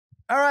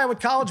All right, with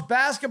college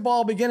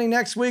basketball beginning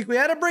next week, we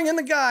had to bring in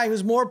the guy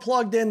who's more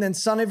plugged in than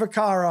Sonny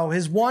Vaccaro.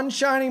 His one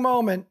shining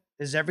moment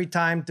is every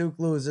time Duke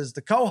loses.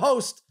 The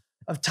co-host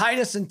of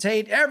Titus and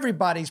Tate,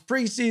 everybody's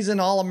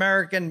preseason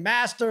All-American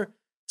master,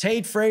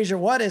 Tate Frazier.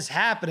 What is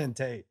happening,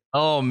 Tate?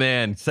 Oh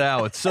man,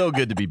 Sal, it's so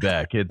good to be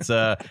back. It's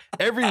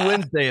every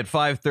Wednesday at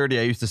 5:30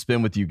 I used to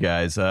spend with you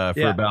guys for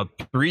about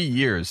 3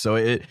 years. So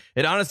it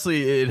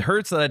honestly, it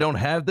hurts that I don't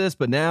have this,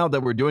 but now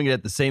that we're doing it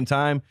at the same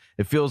time,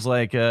 it feels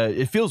like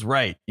it feels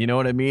right. You know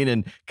what I mean?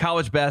 And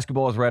college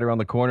basketball is right around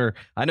the corner.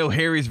 I know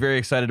Harry's very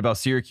excited about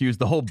Syracuse.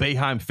 The whole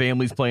Boeheim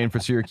family's playing for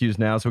Syracuse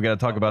now, so we got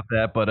to talk about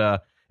that,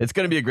 but it's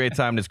going to be a great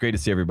time and it's great to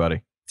see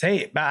everybody.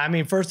 Tate, I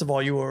mean, first of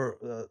all, you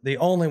were the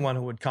only one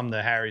who would come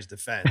to Harry's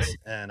defense.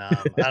 And I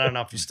don't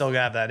know if you still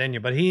have that in you,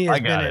 but he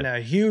has been in a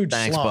huge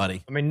slump.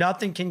 Buddy. I mean,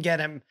 nothing can get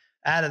him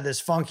out of this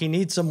funk. He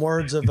needs some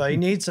words of, he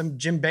needs some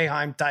Jim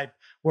Boeheim type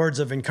words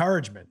of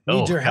encouragement.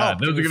 Needs your help.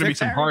 Those are going to be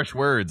some harsh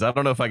words. I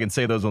don't know if I can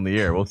say those on the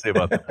air. We'll see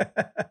about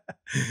that.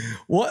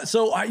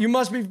 So you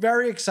must be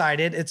very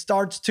excited. It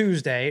starts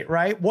Tuesday,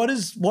 right?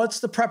 What's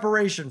the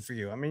preparation for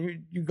you? I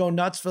mean, you go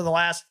nuts for the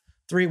last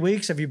 3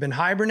 weeks. Have you been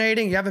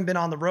hibernating? You haven't been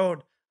on the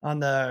road on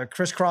the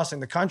crisscrossing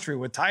the country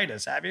with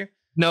Titus, have you?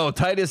 No,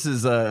 Titus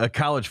is a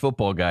college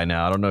football guy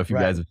now. I don't know if you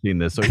guys have seen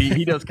this. So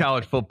he does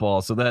college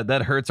football. So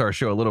that hurts our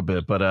show a little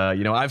bit. But,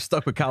 I've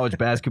stuck with college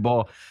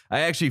basketball. I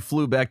actually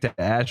flew back to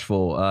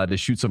Asheville to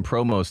shoot some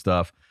promo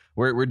stuff.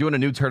 We're doing a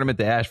new tournament,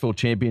 the Asheville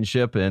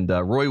Championship, and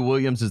Roy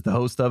Williams is the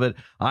host of it.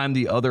 I'm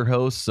the other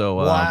host. So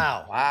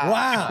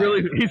wow.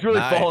 He's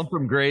really fallen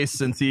from grace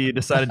since he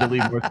decided to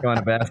leave North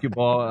Carolina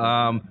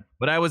basketball.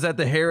 But I was at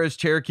the Harrah's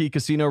Cherokee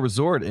Casino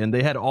Resort, and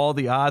they had all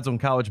the odds on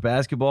college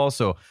basketball.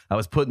 So I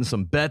was putting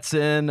some bets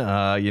in.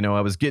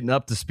 I was getting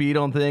up to speed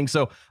on things.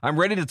 So I'm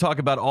ready to talk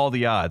about all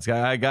the odds.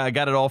 I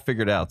got it all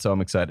figured out, so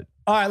I'm excited.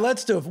 All right,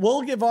 let's do it.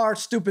 We'll give our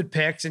stupid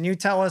picks, and you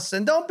tell us.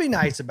 And don't be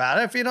nice about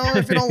it. If you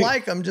don't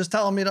like them, just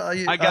tell me.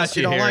 I got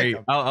you, Harry.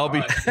 Like I'll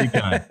be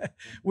kind.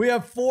 We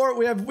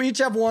each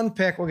have one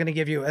pick we're going to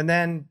give you, and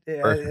then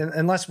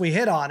unless we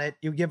hit on it,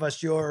 you give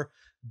us your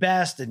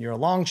best and your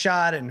long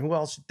shot and who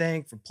else you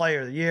think for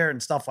player of the year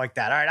and stuff like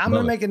that. All right, I'm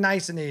going to make it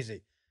nice and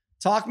easy.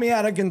 Talk me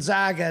out of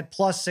Gonzaga at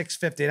plus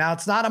 650. Now,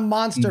 it's not a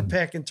monster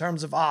pick in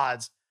terms of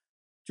odds.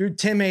 Drew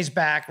Timme's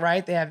back,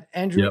 right? They have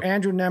Andrew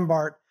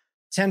Nembhard,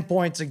 10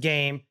 points a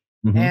game.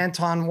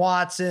 Anton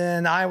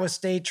Watson, Iowa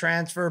State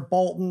transfer.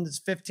 Bolton is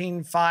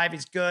 15-5.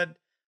 He's good.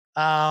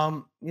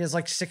 He has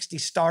like 60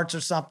 starts or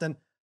something.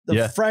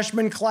 The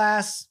freshman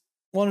class,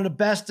 one of the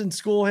best in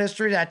school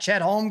history, that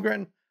Chet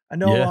Holmgren. I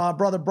know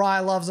Brother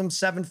Bry loves him,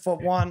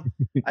 7'1".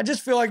 I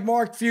just feel like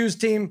Mark Few's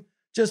team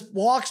just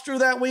walks through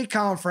that week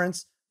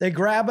conference. They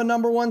grab a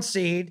number 1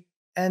 seed,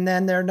 and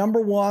then they're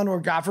number 1 or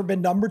God forbid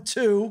number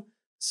 2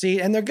 seed,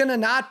 and they're going to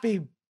not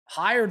be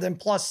higher than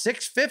plus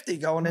 650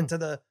 going into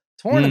the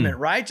tournament,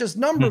 right? Just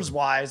numbers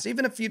wise,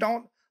 even if you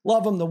don't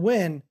love them to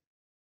win,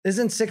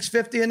 isn't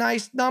 650 a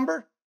nice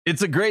number?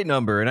 It's a great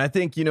number. And I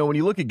think, when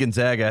you look at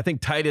Gonzaga, I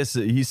think Titus,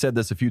 he said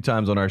this a few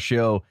times on our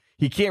show,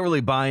 he can't really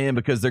buy in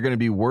because they're going to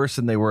be worse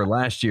than they were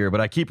last year. But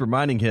I keep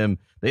reminding him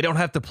they don't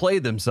have to play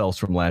themselves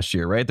from last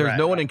year, right? There's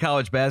no one in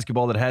college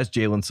basketball that has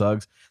Jalen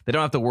Suggs. They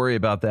don't have to worry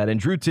about that. And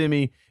Drew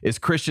Timme is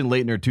Christian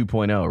Laettner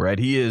 2.0, right?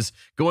 He is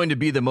going to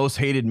be the most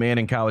hated man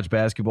in college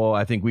basketball.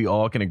 I think we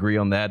all can agree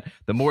on that.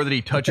 The more that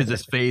he touches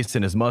his face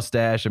and his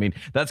mustache, I mean,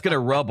 that's going to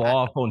rub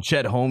off on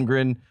Chet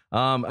Holmgren.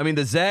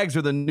 The Zags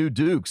are the new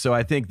Duke. So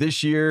I think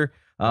this year,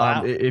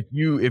 if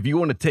you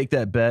want to take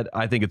that bet,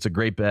 I think it's a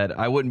great bet.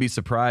 I wouldn't be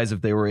surprised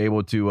if they were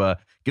able to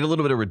get a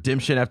little bit of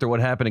redemption after what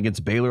happened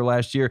against Baylor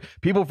last year.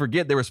 People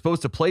forget they were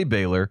supposed to play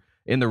Baylor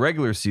in the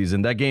regular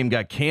season. That game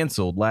got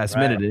canceled last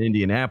minute in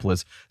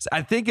Indianapolis. So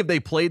I think if they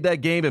played that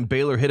game and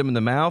Baylor hit them in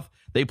the mouth,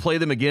 they play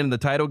them again in the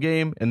title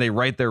game and they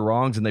right their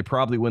wrongs and they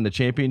probably win the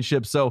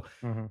championship. So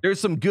there's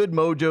some good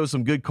mojo,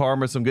 some good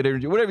karma, some good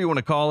energy, whatever you want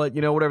to call it,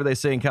 whatever they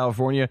say in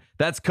California,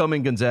 that's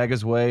coming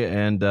Gonzaga's way.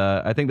 And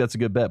I think that's a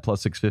good bet,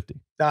 plus 650.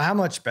 Now, how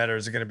much better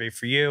is it going to be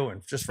for you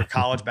and just for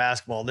college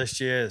basketball this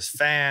year as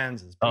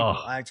fans, as people?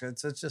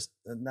 It's just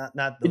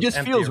not. It just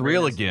feels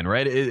real again,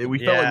 right? We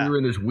felt like we were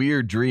in this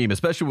weird dream,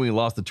 especially when we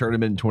lost the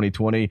tournament in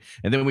 2020.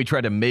 And then we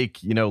tried to make,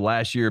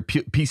 last year,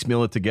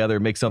 piecemeal it together,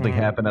 make something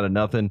happen out of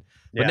nothing.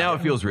 But now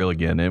it feels real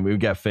again, and we've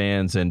got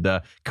fans and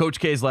Coach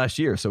K's last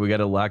year, so we got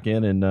to lock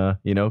in and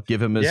give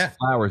him his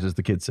flowers, as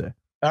the kids say.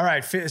 All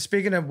right.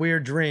 Speaking of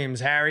weird dreams,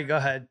 Harry, go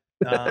ahead,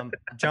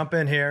 jump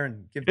in here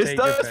and give. It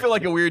does feel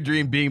like a weird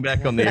dream being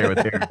back on the air with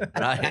Harry.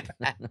 Right.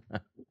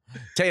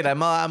 Tate,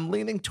 I'm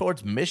leaning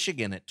towards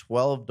Michigan at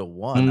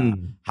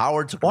 12-1.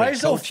 Howard's a great Why are you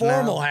so coach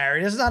formal, now.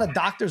 Harry? This is not a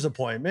doctor's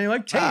appointment. You're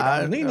like, Tate,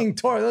 I'm leaning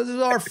towards. This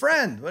is our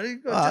friend. What do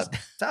you just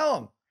tell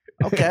him?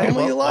 Okay,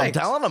 well, you like.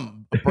 I'm telling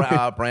him.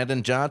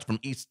 Brandon Johns from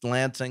East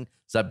Lansing,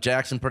 Zeb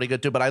Jackson, pretty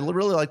good too. But I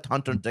really liked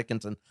Hunter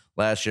Dickinson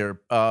last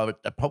year.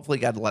 Hopefully,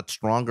 got a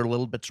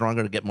little bit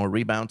stronger to get more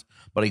rebounds.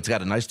 But he's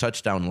got a nice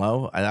touchdown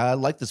low. I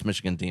like this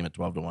Michigan team at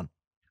 12-1.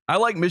 I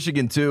like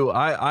Michigan too.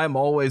 I'm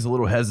always a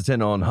little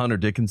hesitant on Hunter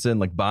Dickinson,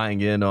 like buying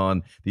in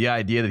on the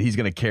idea that he's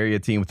going to carry a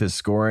team with his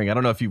scoring. I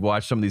don't know if you've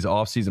watched some of these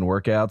offseason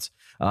workouts.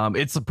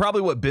 It's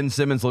probably what Ben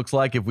Simmons looks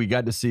like if we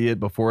got to see it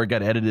before it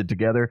got edited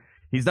together.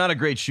 He's not a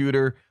great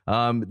shooter.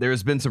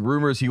 There's been some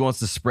rumors he wants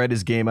to spread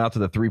his game out to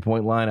the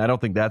three-point line. I don't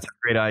think that's a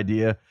great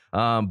idea.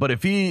 But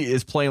if he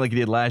is playing like he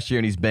did last year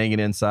and he's banging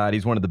inside,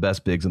 he's one of the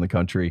best bigs in the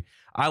country.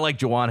 I like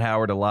Juwan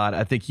Howard a lot.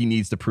 I think he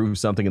needs to prove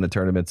something in the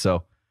tournament.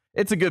 So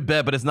it's a good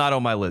bet, but it's not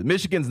on my list.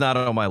 Michigan's not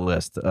on my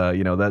list. That's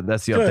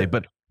the update.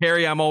 But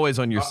Harry, I'm always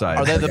on your side.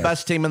 Are they the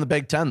best team in the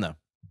Big Ten, though?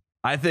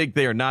 I think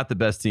they are not the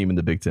best team in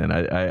the Big Ten.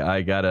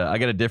 I got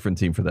a different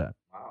team for that.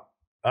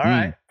 All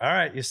right.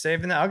 You're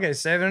saving that. Okay,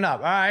 saving it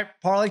up. All right,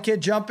 Parlay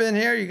Kid, jump in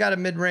here. You got a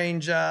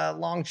mid-range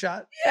long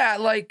shot? Yeah,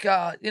 like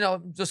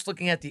just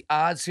looking at the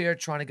odds here,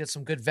 trying to get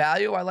some good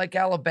value. I like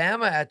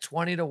Alabama at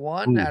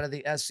 20-1 out of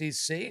the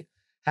SEC.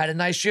 Had a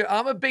nice year.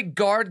 I'm a big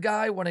guard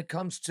guy when it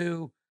comes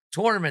to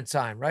tournament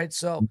time, right?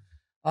 So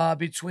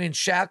between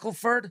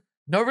Shackelford,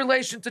 no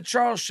relation to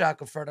Charles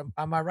Shackelford.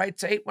 Am I right,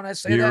 Tate, when I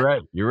say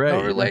that? You're right.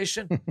 No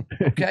relation.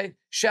 Okay.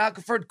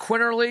 Shackelford,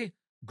 Quinterly.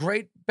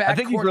 Great backcourt I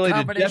think he's related to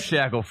Jeff combination.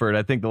 Shackelford.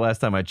 I think the last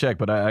time I checked,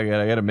 but I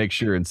got to make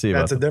sure and see.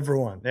 That's a about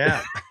different one.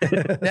 Yeah.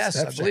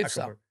 Yes, I believe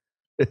so.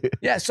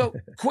 Yeah. So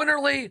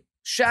Quinterly,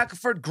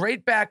 Shackelford,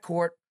 great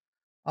backcourt.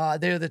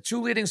 They're the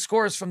two leading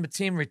scorers from the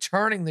team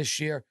returning this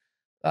year.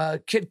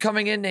 Kid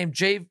coming in named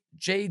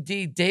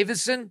J.D.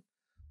 Davison,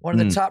 one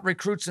of the top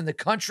recruits in the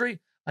country.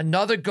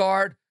 Another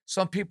guard.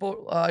 Some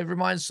people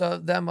reminds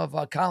them of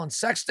Colin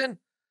Sexton.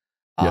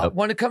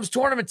 When it comes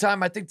tournament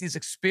time, I think these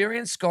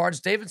experienced guards,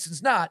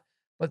 Davidson's not,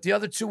 but the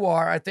other two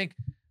are. I think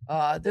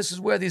this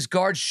is where these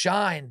guards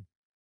shine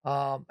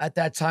at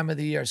that time of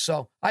the year.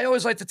 So I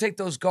always like to take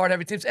those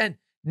guard-heavy teams. And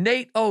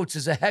Nate Oates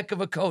is a heck of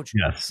a coach.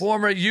 Yes.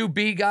 Former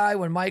UB guy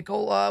when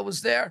Michael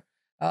was there.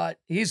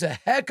 He's a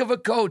heck of a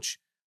coach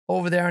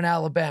over there in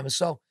Alabama.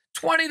 So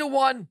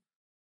 20-1,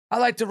 I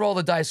like to roll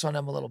the dice on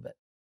them a little bit.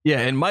 Yeah,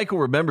 and Michael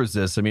remembers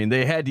this. I mean,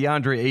 they had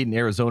DeAndre Ayton,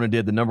 Arizona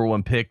did the number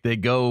 1 pick. They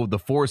go the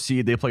 4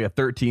 seed. They play a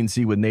 13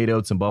 seed with Nate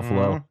Oates in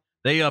Buffalo.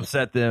 They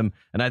upset them,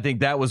 and I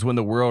think that was when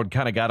the world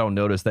kind of got on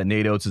notice that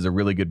Nate Oates is a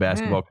really good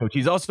basketball coach.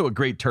 He's also a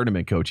great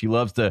tournament coach. He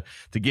loves to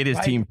get his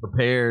team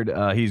prepared.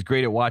 He's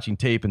great at watching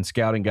tape and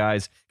scouting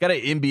guys. Got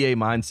an NBA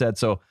mindset.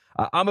 So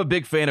I'm a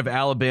big fan of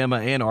Alabama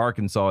and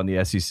Arkansas in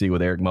the SEC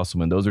with Eric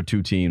Musselman. Those are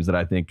two teams that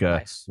I think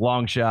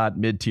long shot,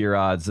 mid-tier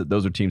odds.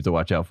 Those are teams to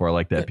watch out for. I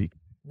like that peak.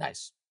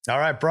 Nice. All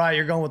right, Brian,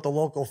 you're going with the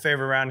local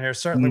favorite around here.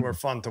 Certainly were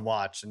fun to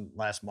watch in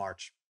last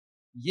March.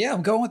 Yeah,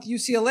 I'm going with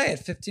UCLA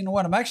at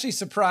 15-1. I'm actually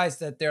surprised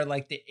that they're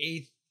like the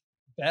 8th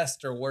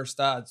best or worst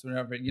odds,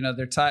 whatever.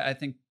 They're tied. I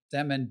think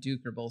them and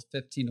Duke are both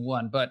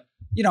 15-1. But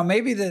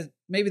maybe the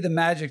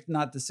Magic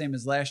not the same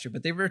as last year,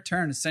 but they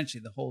returned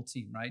essentially the whole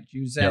team, right?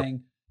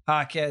 Juzang,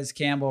 Jaquez,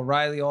 Campbell,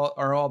 Riley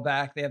are all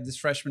back. They have this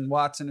freshman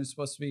Watson who's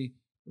supposed to be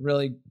a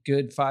really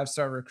good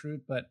 5-star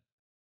recruit, but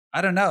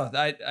I don't know.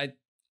 I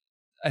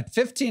at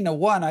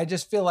 15-1, I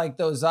just feel like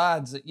those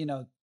odds,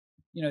 they're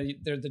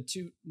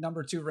the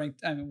number 2 ranked.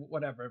 I mean,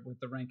 whatever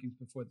with the rankings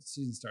before the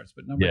season starts,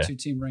 but number 2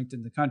 team ranked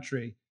in the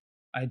country.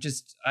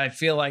 I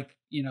feel like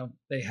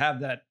they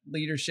have that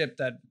leadership,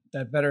 that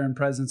veteran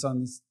presence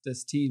on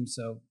this team.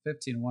 So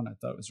 15-1, I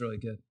thought was really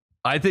good.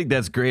 I think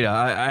that's great.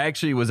 I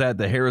actually was at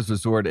the Harris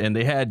Resort and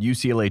they had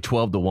UCLA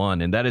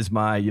 12-1, and that is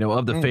my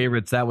of the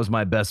favorites. That was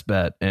my best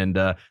bet, and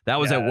that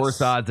was at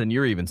worse odds than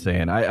you're even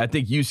saying. I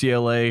think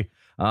UCLA.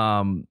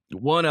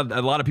 One of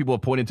a lot of people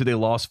have pointed to they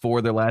lost 4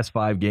 of their last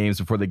 5 games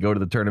before they go to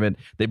the tournament.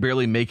 They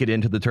barely make it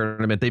into the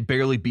tournament. They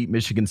barely beat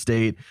Michigan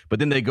State, but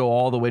then they go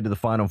all the way to the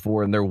Final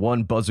Four, and they're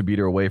one buzzer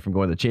beater away from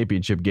going to the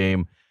championship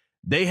game.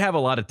 They have a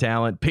lot of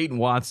talent. Peyton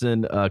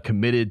Watson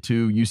committed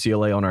to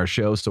UCLA on our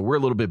show, so we're a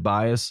little bit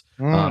biased,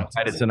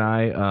 Titus and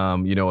I,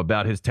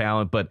 about his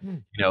talent. But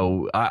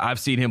I've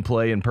seen him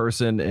play in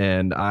person,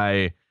 and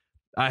I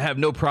have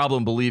no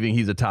problem believing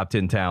he's a top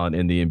 10 talent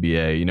in the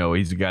NBA.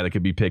 He's a guy that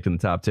could be picked in the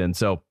top 10.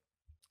 So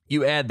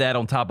you add that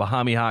on top of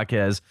Jaime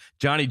Jaquez,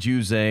 Johnny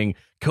Juzang,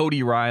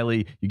 Cody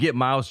Riley. You get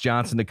Miles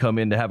Johnson to come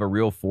in to have a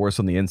real force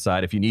on the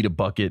inside if you need a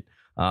bucket.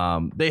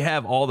 They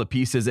have all the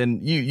pieces.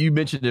 And you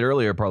mentioned it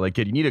earlier, Parlay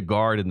Kid. You need a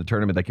guard in the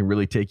tournament that can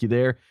really take you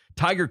there.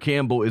 Tiger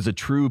Campbell is a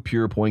true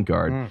pure point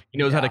guard. He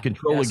knows how to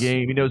control a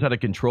game. He knows how to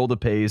control the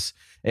pace.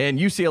 And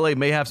UCLA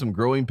may have some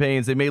growing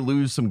pains. They may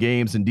lose some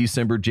games in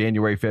December,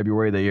 January,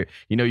 February.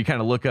 You kind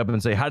of look up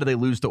and say, how do they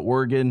lose to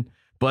Oregon?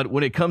 But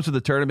when it comes to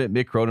the tournament,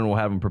 Mick Cronin will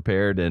have them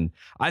prepared. And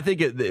I think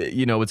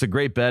it's a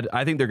great bet.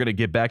 I think they're going to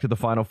get back to the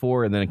Final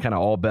Four, and then kind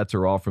of all bets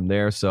are off from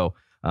there. So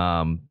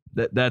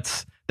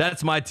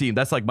that's my team.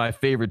 That's like my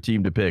favorite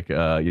team to pick,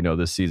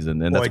 this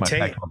season. And that's my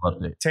Pac-12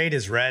 update. Tate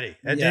is ready.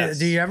 Yes.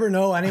 Do you ever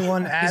know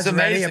anyone as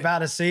ready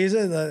about a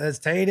season as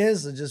Tate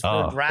is? It just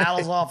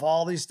rattles off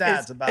all these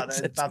stats about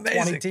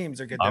 20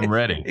 teams are good. I'm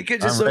ready. He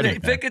could just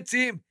pick a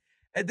team.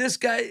 And this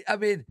guy, I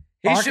mean,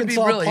 he should be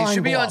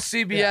on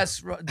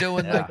CBS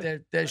doing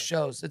their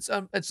shows.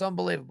 It's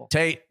unbelievable.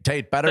 Tate,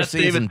 better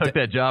Steven season. took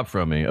that job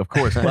from me, of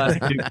course.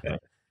 Classic Duke guy.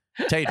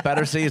 Tate,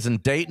 better season,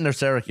 Dayton or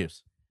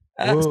Syracuse?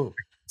 Ooh.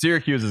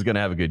 Syracuse is going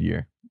to have a good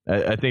year.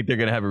 I think they're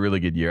going to have a really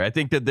good year. I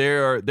think that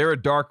they're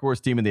a dark horse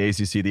team in the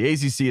ACC. The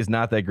ACC is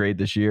not that great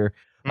this year.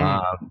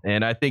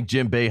 And I think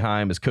Jim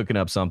Boeheim is cooking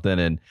up something.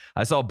 And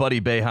I saw Buddy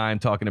Boeheim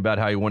talking about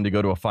how he wanted to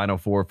go to a Final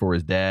Four for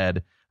his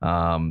dad.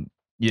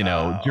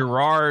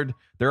 Gerard,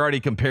 they're already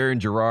comparing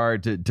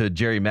Gerard to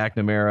Jerry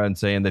McNamara and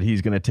saying that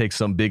he's going to take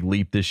some big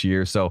leap this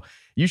year. So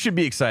you should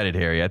be excited,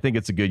 Harry. I think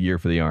it's a good year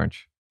for the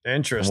Orange.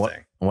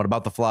 Interesting. What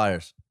about the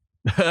Flyers?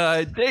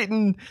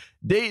 Dayton,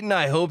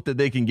 I hope that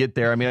they can get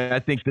there. I mean, I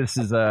think this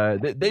is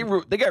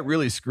they got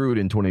really screwed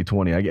in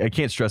 2020. I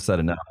can't stress that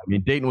enough. I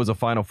mean, Dayton was a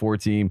Final Four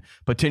team,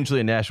 potentially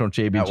a national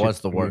championship. That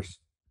was the worst.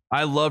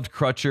 I loved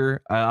Crutcher.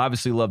 I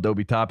obviously loved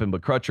Obi Toppin,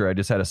 but Crutcher I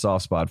just had a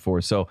soft spot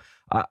for. So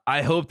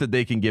I hope that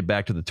they can get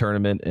back to the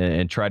tournament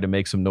and try to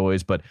make some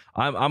noise. But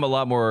I'm a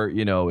lot more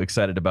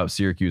excited about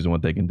Syracuse and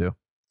what they can do.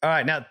 All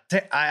right, now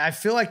I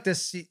feel like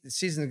this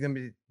season is going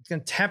to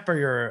temper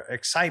your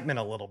excitement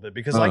a little bit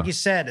because, like you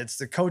said, it's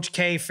the Coach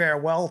K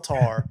farewell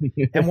tour,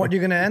 and what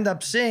you're going to end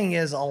up seeing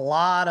is a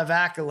lot of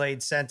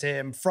accolades sent to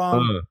him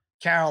from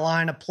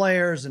Carolina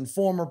players and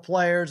former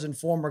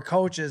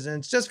coaches, and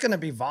it's just going to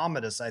be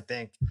vomitous, I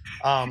think.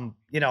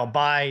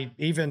 By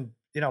even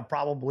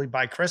probably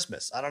by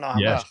Christmas. I don't know how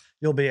much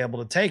you'll be able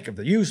to take of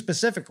you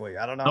specifically.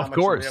 I don't know how much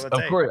you'll be able to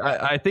take. Of course.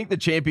 I think the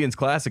Champions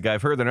Classic,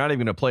 I've heard they're not even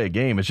going to play a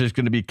game. It's just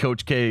going to be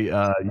Coach K,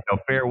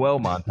 farewell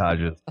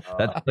montages.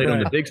 That's played on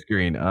the big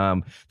screen.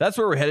 That's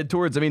where we're headed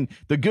towards. I mean,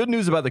 the good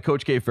news about the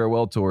Coach K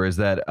farewell tour is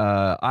that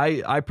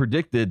I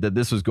predicted that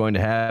this was going to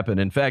happen.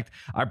 In fact,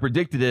 I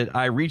predicted it.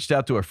 I reached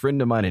out to a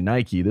friend of mine at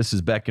Nike. This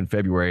is back in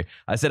February.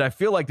 I said, I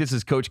feel like this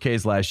is Coach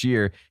K's last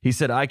year. He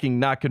said, I can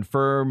not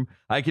confirm.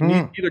 I can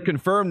neither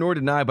confirm nor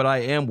deny, but I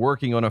am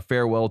working on a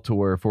farewell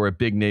tour for a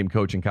big name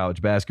coach in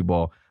college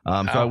basketball. So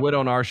I went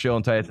on our show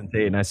on Tate and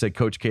Tate, and I said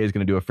Coach K is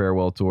going to do a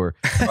farewell tour.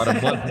 About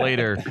a month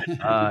later,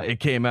 it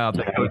came out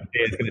that Coach K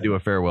is going to do a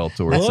farewell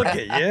tour. Look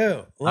at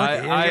you.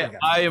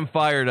 I am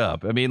fired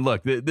up. I mean,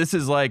 look, this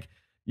is like,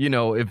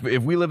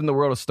 if we live in the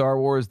world of Star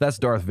Wars, that's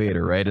Darth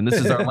Vader, right? And this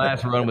is our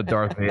last run with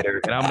Darth Vader,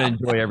 and I'm going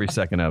to enjoy every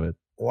second of it.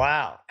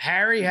 Wow.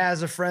 Harry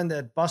has a friend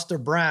at Buster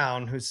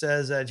Brown who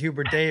says that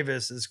Hubert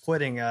Davis is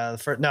quitting. No,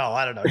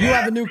 I don't know. You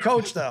have a new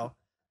coach, though.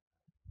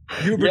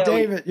 Hubert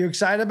Davis, you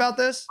excited about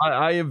this?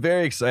 I am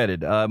very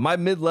excited. My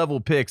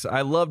mid-level picks,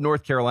 I love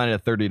North Carolina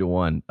at 30-1 to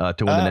win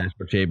the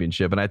national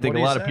championship. And I think a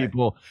lot of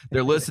people,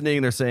 they're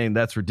listening, they're saying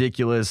that's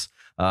ridiculous.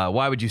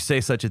 Why would you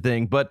say such a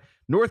thing? But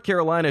North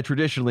Carolina,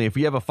 traditionally, if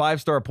you have a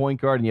 5-star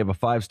point guard and you have a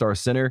 5-star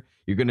center,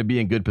 you're going to be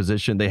in good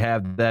position. They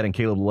have that in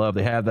Caleb Love.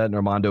 They have that in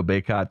Armando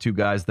Bacot, two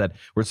guys that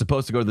were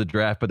supposed to go to the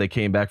draft, but they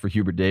came back for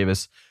Hubert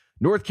Davis.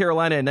 North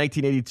Carolina in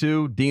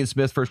 1982, Dean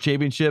Smith's first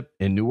championship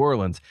in New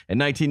Orleans. In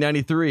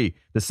 1993,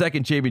 the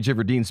second championship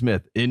for Dean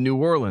Smith in New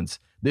Orleans.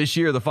 This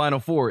year, the Final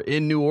Four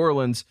in New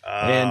Orleans.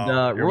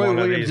 And Roy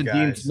Williams and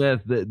Dean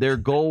Smith, their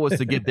goal was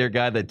to get their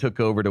guy that took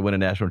over to win a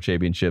national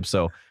championship.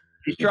 So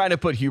he's trying to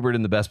put Hubert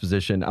in the best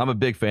position. I'm a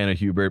big fan of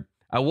Hubert.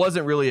 I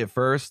wasn't really at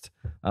first,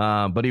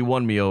 but he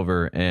won me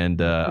over, and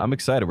I'm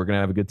excited. We're going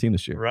to have a good team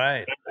this year.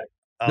 Right.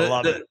 I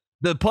love it.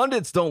 The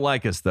pundits don't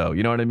like us, though.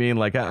 You know what I mean?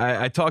 Like,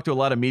 I talk to a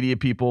lot of media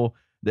people.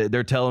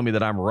 They're telling me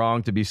that I'm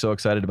wrong to be so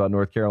excited about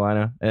North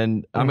Carolina,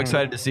 and I'm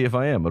excited to see if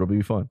I am. It'll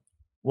be fun.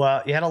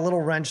 Well, you had a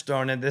little wrench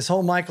thrown in. This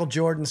whole Michael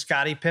Jordan,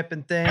 Scottie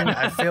Pippen thing,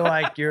 I feel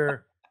like you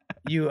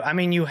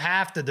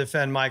have to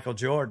defend Michael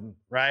Jordan,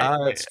 right?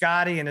 But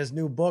Scottie in his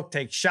new book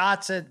takes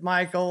shots at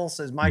Michael,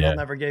 says Michael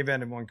never gave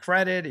anyone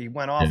credit. He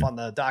went off on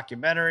the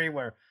documentary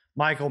where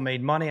Michael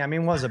made money. I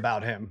mean, it was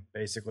about him,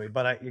 basically.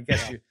 But I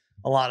guess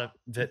a lot of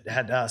it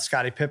had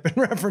Scottie Pippen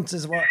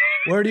references.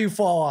 Where do you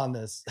fall on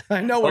this?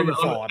 I know where you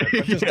fall on it,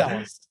 but just tell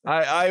us.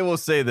 I will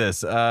say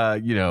this. I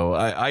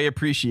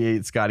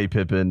appreciate Scottie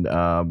Pippen.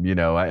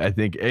 I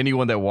think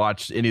anyone that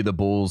watched any of the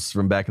Bulls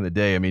from back in the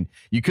day, I mean,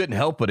 you couldn't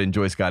help but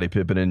enjoy Scottie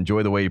Pippen and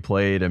enjoy the way he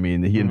played. I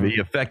mean, he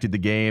affected the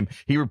game.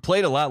 He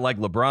played a lot like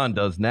LeBron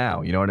does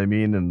now. You know what I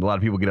mean? And a lot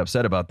of people get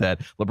upset about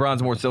that.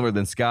 LeBron's more similar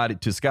to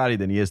Scottie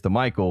than he is to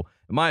Michael,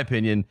 in my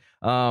opinion.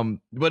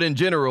 But in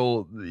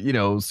general,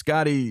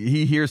 Scottie,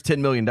 he hears $10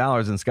 million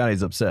and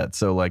Scottie's upset.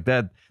 So like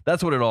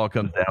that's what it all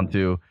comes down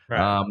to.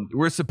 Right.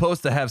 We're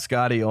supposed to have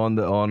Scottie on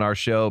our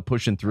show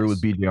pushing through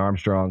with BJ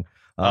Armstrong.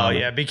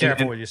 Be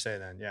careful what you say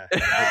then. Yeah,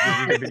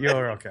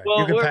 you're okay. Well,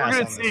 you can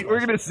pass we're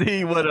gonna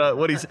see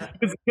what he's,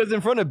 because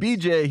in front of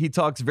BJ he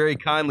talks very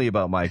kindly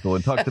about Michael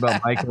and talks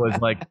about Michael as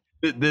like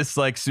this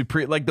like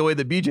supreme, like the way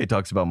that BJ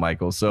talks about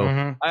Michael.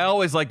 So I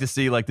always like to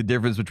see like the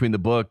difference between the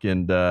book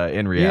and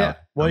reality. Yeah.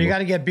 Well, you got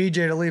to get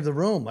BJ to leave the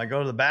room, like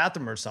go to the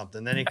bathroom or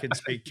something. Then he could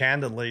speak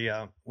candidly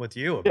with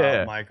you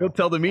about Michael. He'll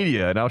tell the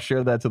media, and I'll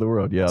share that to the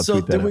world. Yeah.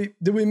 So did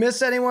we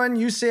miss anyone?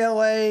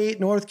 UCLA,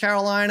 North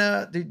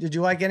Carolina. Did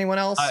you like anyone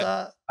else?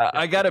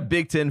 I got a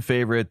Big Ten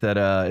favorite that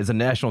is a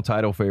national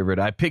title favorite.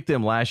 I picked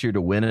them last year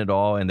to win it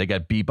all, and they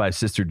got beat by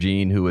Sister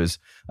Jean, who has,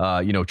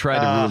 tried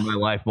to ruin my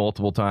life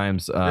multiple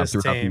times throughout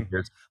the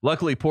years.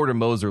 Luckily, Porter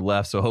Moser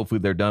left, so hopefully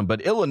they're done.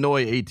 But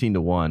Illinois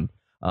 18-1.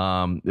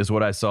 is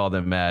what I saw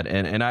them at.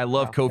 And I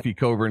love Kofi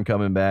Coburn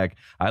coming back.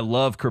 I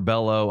love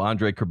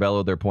Andre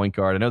Curbelo, their point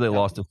guard. I know they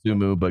lost to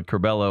Sumu, but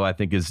Curbelo I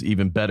think is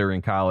even better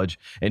in college.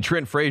 And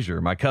Trent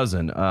Frazier, my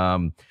cousin,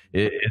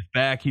 is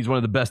back. He's one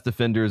of the best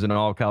defenders in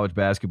all college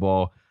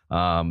basketball.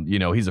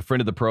 He's a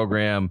friend of the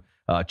program.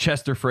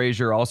 Chester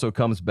Frazier also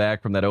comes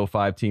back from that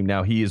 05 team.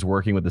 Now he is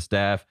working with the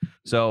staff.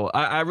 So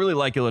I really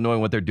like Illinois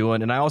and what they're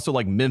doing. And I also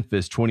like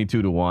Memphis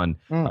 22-1.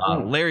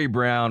 Larry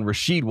Brown,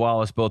 Rasheed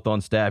Wallace, both on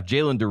staff.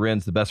 Jalen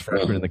Duren's the best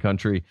freshman in the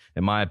country,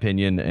 in my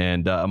opinion.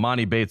 And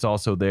Amani Bates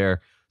also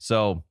there.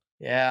 So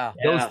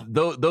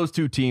those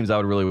two teams I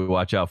would really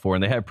watch out for.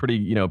 And they have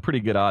pretty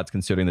good odds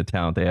considering the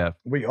talent they have.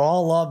 We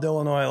all loved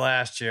Illinois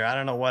last year. I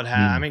don't know what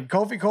happened. I mean,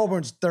 Kofi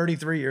Coburn's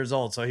 33 years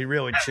old, so he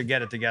really should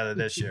get it together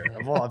this year.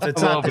 Well, if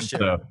it's not this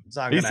year, it's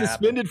not going to happen. He's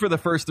suspended for the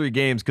first 3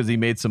 games because he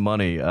made some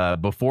money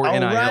before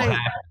NIL. Right.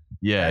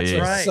 Yeah,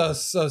 right.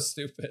 So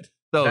stupid.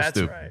 That's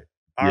stupid. Right.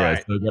 All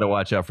right. So got to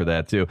watch out for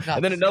that too.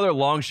 And then another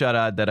long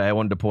shot that I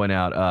wanted to point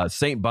out,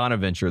 St.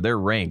 Bonaventure, they're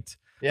ranked.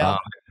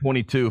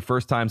 22,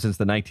 first time since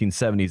the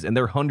 1970s, and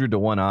they're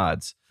 100-1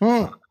 odds.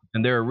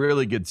 And they're a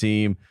really good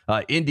team.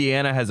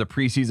 Indiana has a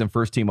preseason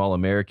first-team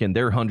All-American.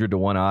 They're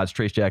 100-1 odds.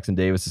 Trace Jackson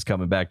Davis is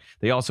coming back.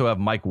 They also have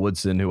Mike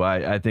Woodson, who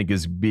I think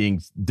is being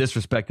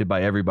disrespected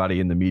by everybody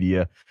in the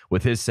media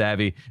with his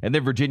savvy. And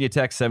then Virginia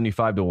Tech,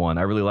 75-1.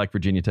 I really like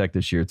Virginia Tech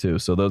this year, too.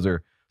 So those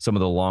are some of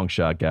the long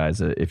shot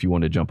guys, if you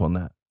want to jump on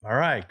that. All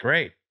right,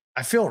 great.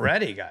 I feel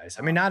ready, guys.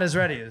 I mean, not as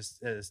ready as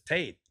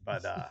Tate,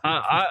 but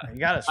I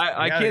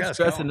can't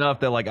stress enough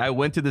that I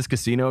went to this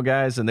casino,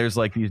 guys, and there's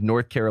these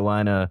North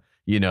Carolina,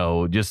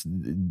 degenerates,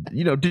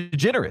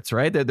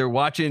 right? They're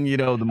watching,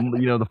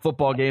 the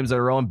football games that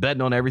are on,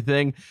 betting on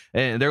everything,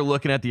 and they're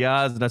looking at the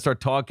odds, and I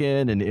start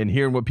talking and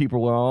hearing what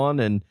people are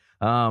on, and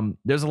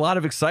there's a lot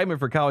of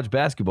excitement for college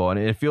basketball, and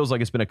it feels like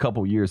it's been a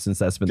couple years since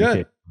that's been the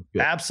case.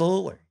 Good.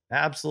 Absolutely.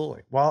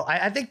 Well,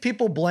 I think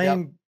people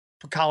blame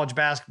college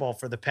basketball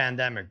for the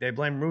pandemic. They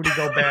blame Rudy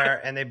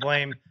Gobert and they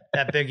blame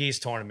that Big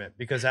East tournament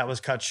because that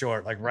was cut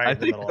short, right in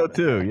the middle of it. I think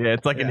so too. Yeah,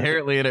 it's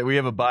inherently in it. We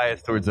have a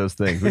bias towards those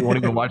things. We won't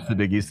even watch the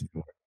Big East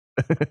anymore.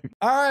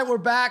 All right, we're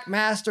back.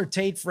 Master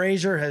Tate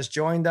Frazier has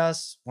joined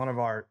us. One of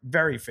our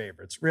very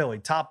favorites, really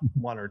top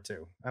 1 or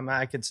 2.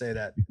 I could say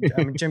that.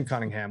 Jim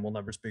Cunningham will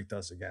never speak to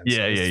us again.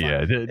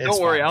 Yeah.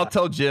 Don't worry. I'll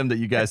tell Jim that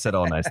you guys said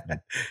all nice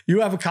things.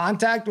 You have a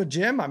contact with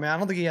Jim? I mean, I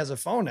don't think he has a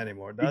phone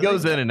anymore. He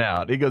goes in and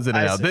out.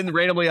 Then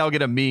randomly I'll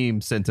get a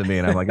meme sent to me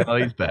and I'm like, oh,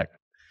 he's back.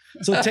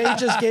 So Tate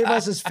just gave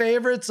us his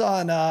favorites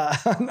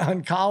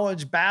on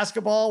college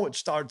basketball, which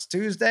starts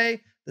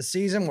Tuesday. The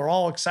season. We're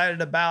all excited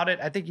about it.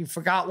 I think you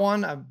forgot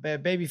one.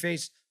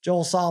 Babyface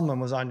Joel Solomon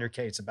was on your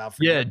case about.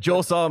 Yeah,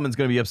 Joel Solomon's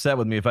going to be upset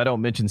with me if I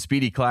don't mention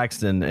Speedy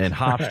Claxton and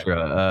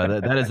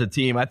Hofstra. That is a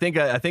team. I think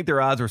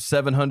their odds were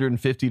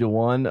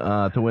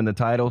 750-1 to win the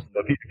title.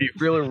 So if you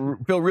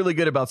feel really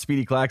good about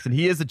Speedy Claxton,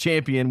 he is a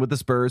champion with the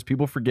Spurs.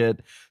 People forget.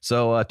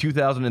 So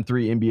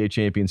 2003 NBA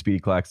champion Speedy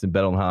Claxton.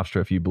 Bet on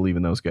Hofstra if you believe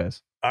in those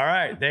guys. All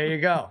right, there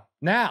you go.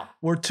 Now,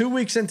 we're 2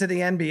 weeks into the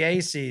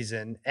NBA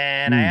season,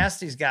 and I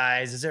asked these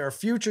guys, is there a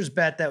futures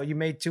bet that you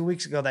made 2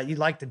 weeks ago that you'd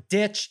like to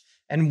ditch,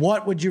 and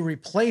what would you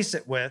replace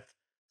it with?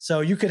 So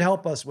you could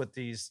help us with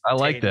these. I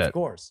like that. Of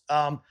course.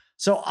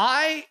 So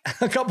I,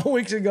 a couple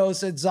weeks ago,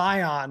 said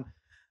Zion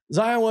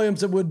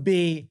Williamson would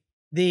be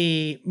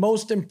the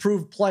most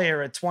improved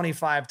player at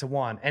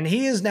 25-1, and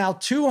he is now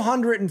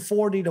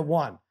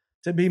 240-1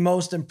 to be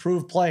most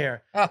improved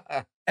player.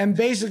 And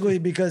basically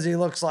because he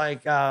looks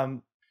like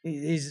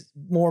he's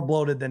more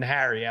bloated than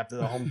Harry after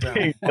the hometown.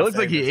 It looks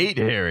like he ate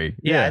Harry.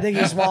 Yeah, I think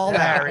he swallowed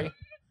Harry.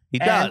 He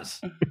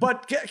does.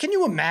 But can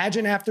you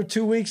imagine after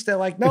 2 weeks, they're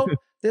like, nope,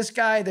 this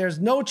guy, there's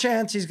no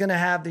chance he's going to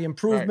have the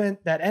improvement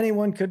that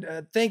anyone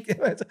could think.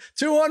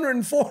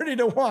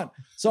 240-1.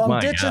 So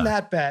I'm ditching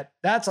that bet.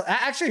 That's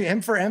actually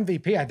him for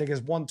MVP, I think is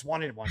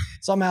 120-1.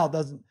 Somehow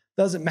it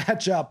doesn't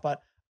match up,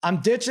 but I'm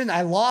ditching.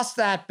 I lost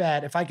that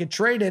bet. If I could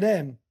trade it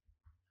in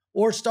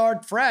or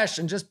start fresh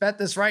and just bet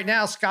this right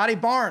now, Scotty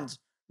Barnes,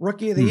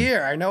 Rookie of the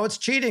Year. I know it's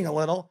cheating a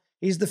little.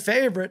 He's the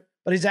favorite,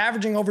 but he's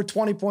averaging over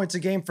 20 points a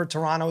game for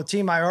Toronto, a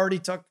team I already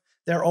took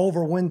their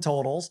over win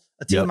totals,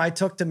 a team I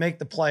took to make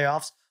the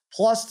playoffs,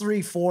 plus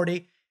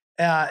 340.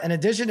 In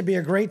addition to be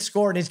a great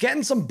scorer, and he's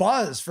getting some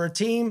buzz for a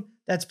team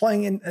that's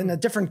playing in a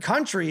different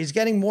country. He's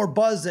getting more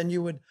buzz than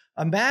you would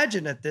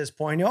imagine at this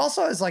point. He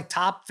also is like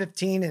top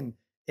 15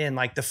 in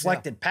like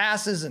deflected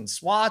passes and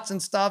swats and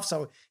stuff.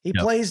 So he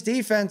plays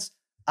defense.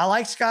 I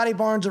like Scotty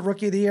Barnes at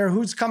Rookie of the Year.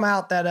 Who's come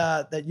out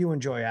that you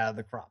enjoy out of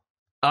the crop?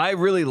 I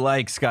really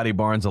like Scotty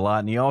Barnes a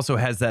lot, and he also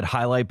has that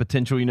highlight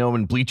potential,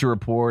 in Bleacher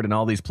Report and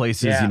all these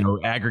places,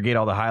 aggregate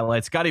all the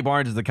highlights. Scotty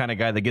Barnes is the kind of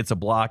guy that gets a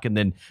block and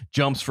then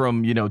jumps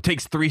from,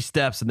 takes 3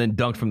 steps and then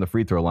dunks from the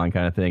free throw line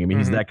kind of thing. I mean,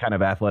 he's that kind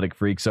of athletic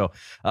freak. So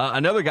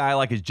another guy I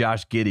like is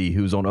Josh Giddey,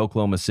 who's on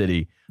Oklahoma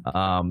City.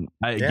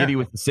 Giddey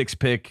was the 6th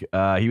pick.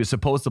 He was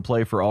supposed to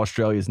play for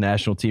Australia's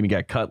national team. He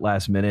got cut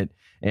last minute,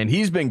 and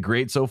he's been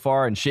great so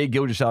far. And Shai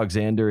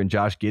Gilgeous-Alexander and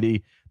Josh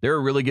Giddey, they're a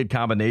really good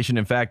combination.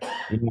 In fact,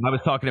 I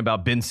was talking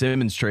about Ben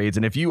Simmons trades,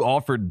 and if you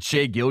offered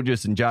Shai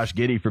Gilgeous and Josh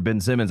Giddey for Ben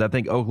Simmons, I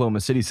think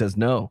Oklahoma City says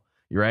no.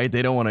 Right?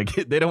 They don't want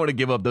to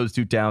give up those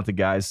two talented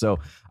guys. So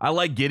I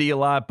like Giddey a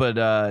lot,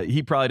 but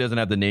he probably doesn't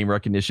have the name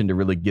recognition to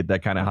really get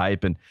that kind of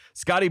hype. And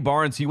Scotty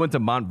Barnes, he went to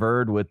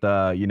Montverde with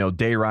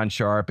Day'Ron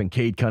Sharp and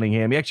Cade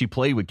Cunningham. He actually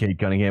played with Cade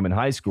Cunningham in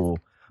high school.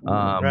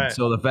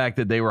 So the fact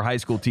that they were high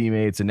school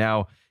teammates and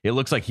now it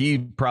looks like he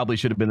probably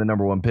should have been the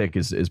number 1 pick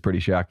is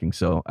pretty shocking.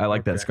 So I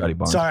like that Scotty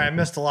Barnes. Sorry, I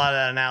missed a lot of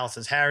that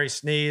analysis. Harry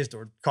sneezed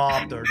or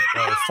coughed or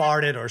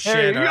farted or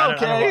shit.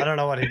 I don't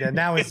know what he did.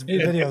 Now his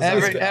videos.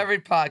 Every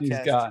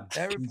podcast.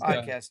 Every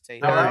podcast.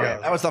 Tate.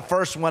 That was the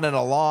first one in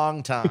a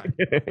long time.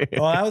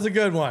 Well, that was a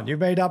good one. You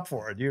made up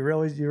for it. You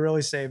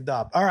really saved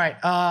up. All right.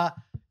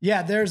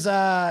 There's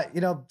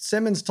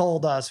Simmons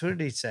told us, who did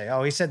he say?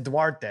 Oh, he said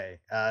Duarte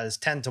is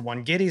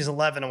 10-1. Giddey's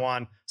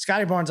 11-1.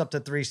 Scotty Barnes up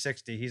to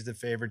 360. He's the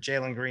favorite.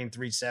 Jalen Green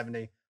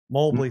 370.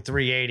 Mobley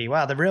 380.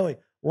 Wow, they're really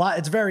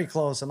it's very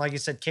close. And like you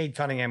said, Cade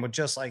Cunningham would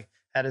just like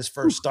had his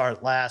first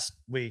start last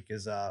week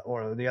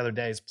or the other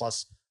day is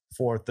plus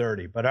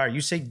 430. But all right,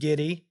 you say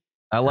Giddey.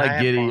 I like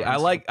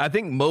Giddey. I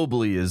think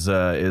Mobley is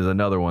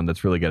another one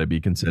that's really got to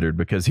be considered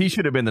because he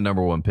should have been the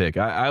number 1 pick.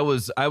 I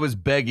was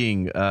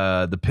begging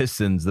the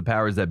Pistons, the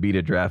powers that be,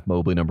 to draft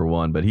Mobley number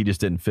 1, but he just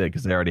didn't fit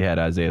because they already had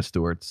Isaiah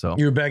Stewart. So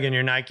you were begging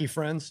your Nike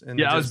friends?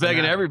 I was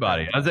begging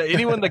everybody. I was like,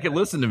 anyone that could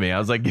listen to me. I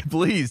was like,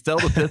 please tell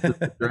the Pistons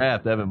to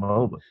draft Evan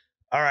Mobley.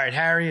 All right,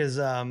 Harry is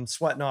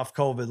sweating off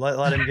COVID.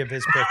 Let him give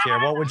his pick here.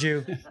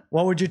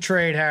 What would you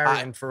trade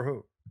Harry and for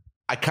who?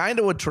 I kind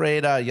of would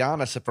trade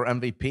Giannis for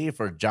MVP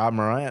for Ja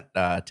Morant,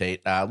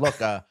 Tate.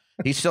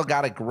 He's still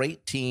got a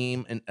great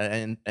team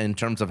in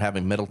terms of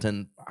having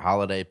Middleton,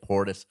 Holiday,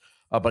 Portis,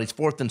 but he's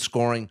 4th in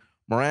scoring.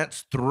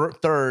 Morant's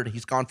 3rd.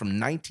 He's gone from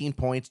 19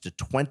 points to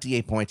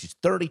 28 points. He's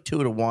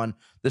 32-1.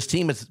 This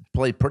team has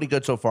played pretty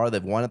good so far.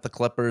 They've won at the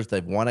Clippers.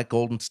 They've won at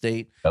Golden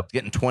State. Yep.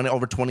 Getting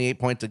over 28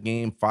 points a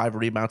game, 5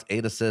 rebounds,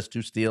 8 assists,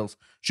 2 steals,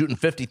 shooting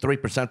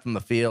 53% from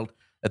the field.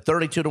 At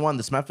 32-1,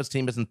 this Memphis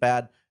team isn't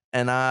bad.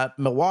 And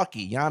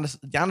Milwaukee,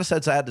 Giannis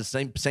has had the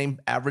same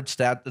average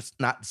stats,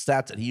 not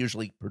stats that he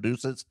usually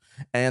produces,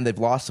 and they've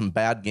lost some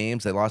bad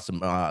games. They lost to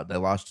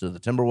the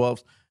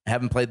Timberwolves.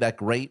 Haven't played that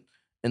great.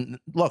 And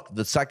look,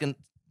 the second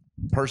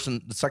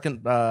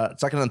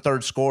and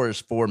third scorers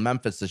for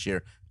Memphis this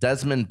year: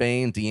 Desmond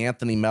Bane,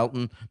 DeAnthony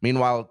Melton.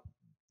 Meanwhile,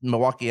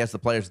 Milwaukee has the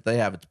players that they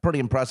have. It's pretty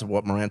impressive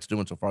what Morant's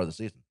doing so far this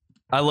season.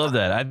 I love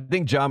that. I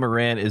think Ja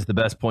Morant is the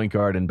best point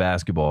guard in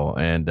basketball,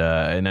 and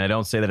I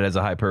don't say that as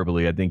a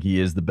hyperbole. I think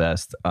he is the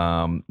best.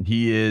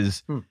 He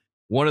is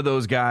one of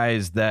those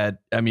guys that,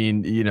 I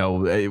mean,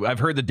 I've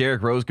heard the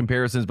Derrick Rose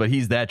comparisons, but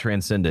he's that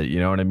transcendent.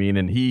 You know what I mean?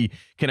 And he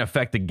can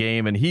affect the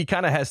game, and he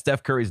kind of has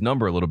Steph Curry's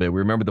number a little bit. We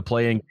remember the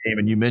playing game,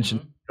 and you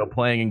mentioned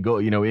playing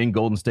in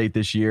Golden State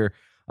this year.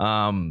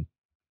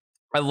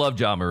 I love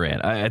Ja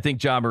Morant. I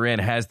think Ja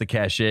Morant has the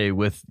cachet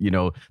with,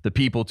 the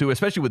people too,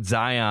 especially with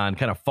Zion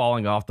kind of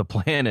falling off the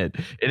planet.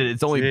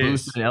 It's only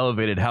boosted and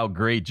elevated how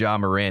great Ja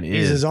Morant is.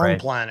 He's his own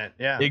planet.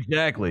 Yeah,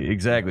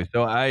 exactly.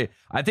 So I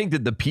think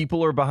that the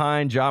people are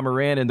behind Ja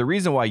Morant. And the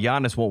reason why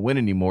Giannis won't win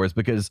anymore is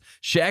because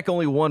Shaq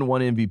only won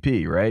 1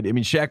 MVP, right? I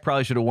mean, Shaq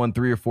probably should have won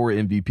 3 or 4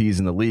 MVPs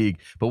in the league,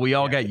 but we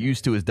all got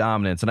used to his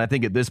dominance. And I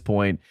think at this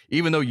point,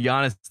 even though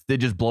Giannis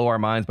did just blow our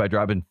minds by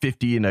dropping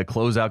 50 in a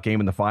closeout game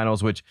in the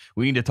finals, which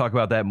we need to talk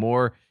about that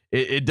more.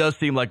 It does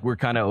seem like we're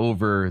kind of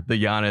over the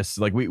Giannis.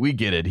 Like we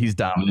get it. He's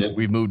dominant.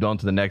 We've moved on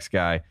to the next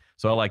guy.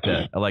 So I like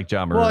that. I like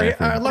Ja Morant.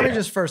 Well, let me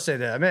just first say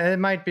that. I mean, it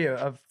might be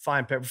a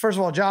fine pick. First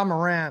of all, Ja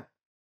Morant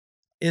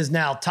is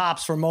now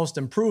tops for most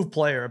improved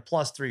player at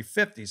plus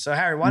 350. So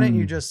Harry, why didn't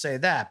you just say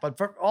that? But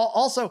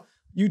also,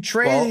 you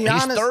traded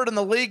Giannis. He's 3rd in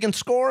the league in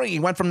scoring. He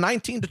went from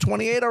 19 to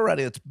 28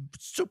 already. It's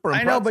super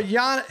impressive. I know, but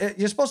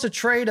you're supposed to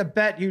trade a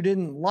bet you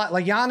didn't like.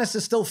 Like Giannis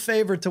is still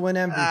favored to win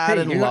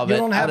MVP. You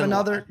don't have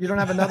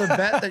another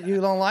bet that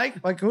you don't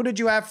like? Like who did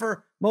you have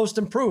for most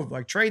improved?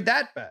 Like trade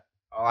that bet.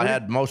 Oh, I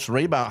had most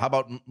rebound. How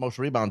about most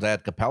rebounds? I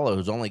had Capella,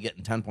 who's only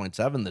getting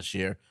 10.7 this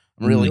year.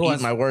 I'm really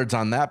eating my words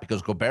on that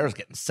because Gobert's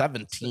getting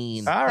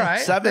 17. All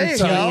right.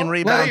 17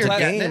 rebounds a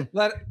game.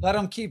 Let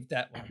him keep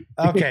that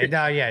one. Okay.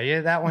 No, yeah,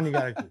 that one you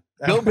got to keep.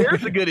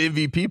 Gobert's a good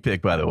MVP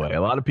pick, by the way.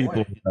 A lot of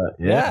people.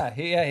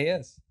 He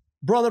is.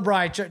 Brother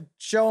Brian,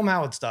 show him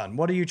how it's done.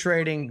 What are you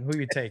trading? Who are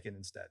you taking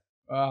instead?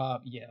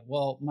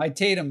 Well, my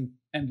Tatum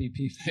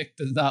MVP pick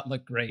does not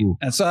look great.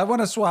 And so I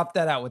want to swap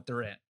that out with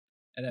Durant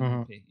at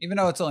MVP, even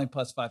though it's only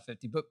plus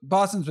 550. But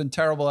Boston's been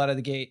terrible out of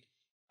the gate.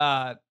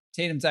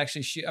 Tatum's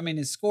actually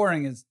his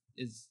scoring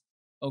is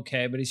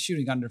okay, but he's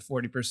shooting under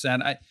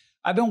 40%.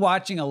 I've been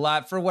watching a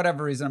lot for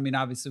whatever reason. I mean,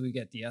 obviously we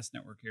get the S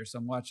Network here, so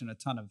I'm watching a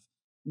ton of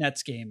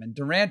Nets game. And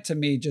Durant, to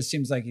me, just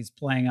seems like he's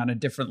playing on a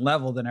different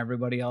level than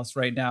everybody else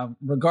right now,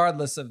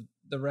 regardless of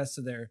the rest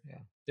of their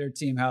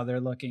team, how they're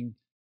looking.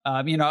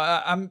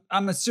 I'm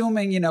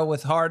assuming,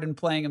 with Harden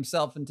playing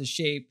himself into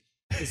shape,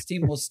 His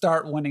team will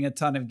start winning a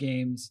ton of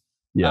games.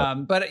 Yeah.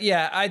 But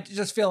yeah, I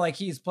just feel like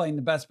he's playing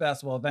the best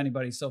basketball of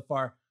anybody so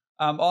far.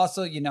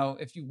 Also,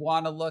 if you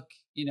want to look,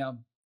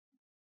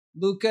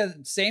 Luka,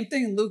 same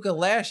thing. Luka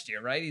last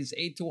year, right? He's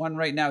 8-1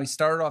 right now. He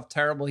started off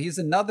terrible. He's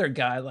another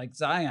guy like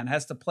Zion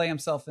has to play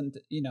himself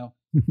into,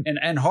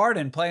 and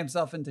Harden play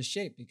himself into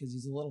shape because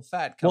he's a little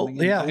fat coming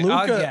in.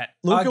 Yeah,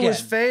 Luka was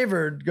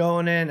favored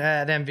going in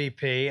at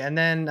MVP, and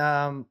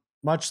then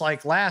much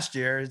like last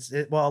year,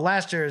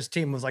 last year his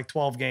team was like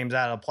 12 games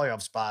out of a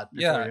playoff spot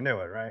before you knew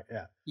it, right?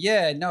 Yeah.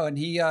 Yeah, no, and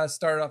he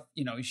started off,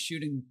 he's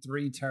shooting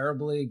 3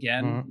 terribly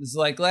again. Mm-hmm. It's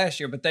like last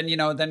year, but then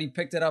then he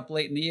picked it up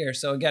late in the year.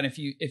 So again, if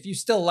you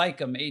still like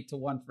him,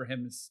 8-1 for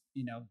him is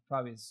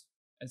probably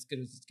as good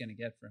as it's going to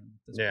get for him.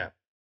 Yeah. Point.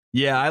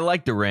 Yeah, I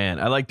like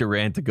Durant. I like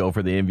Durant to go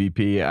for the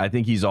MVP. I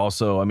think he's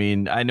also,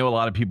 I know a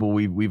lot of people,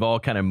 we've all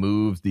kind of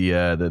moved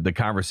the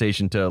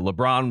conversation to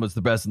LeBron was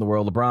the best in the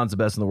world. LeBron's the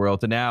best in the world.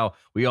 To now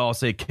we all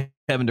say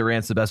Kevin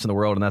Durant's the best in the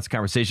world, and that's the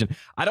conversation.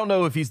 I don't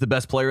know if he's the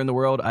best player in the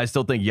world. I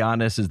still think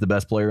Giannis is the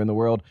best player in the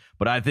world,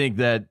 but I think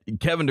that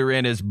Kevin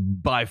Durant is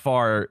by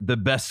far the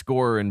best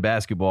scorer in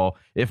basketball,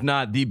 if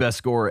not the best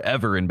scorer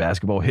ever in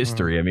basketball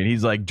history.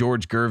 He's like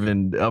George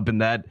Gervin up in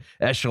that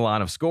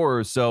echelon of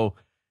scorers. So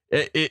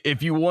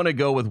if you want to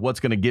go with what's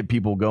going to get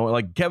people going,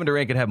 like Kevin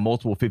Durant could have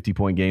multiple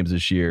 50-point games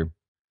this year.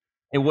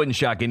 It wouldn't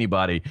shock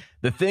anybody.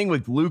 The thing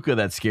with Luka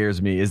that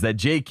scares me is that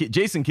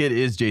Jason Kidd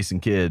is Jason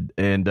Kidd,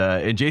 and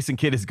Jason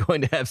Kidd is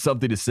going to have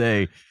something to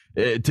say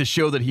to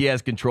show that he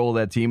has control of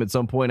that team at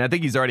some point. I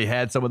think he's already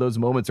had some of those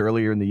moments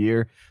earlier in the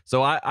year.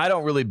 So I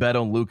don't really bet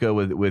on Luka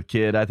with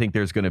Kidd. I think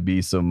there's going to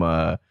be some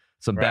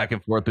back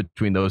and forth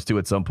between those two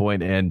at some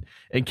point. And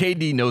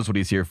KD knows what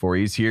he's here for.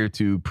 He's here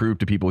to prove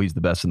to people he's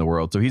the best in the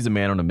world. So he's a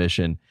man on a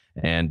mission.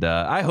 And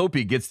I hope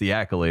he gets the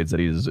accolades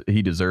that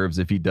he deserves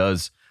if he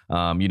does,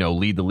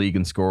 lead the league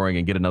in scoring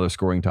and get another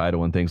scoring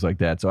title and things like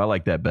that. So I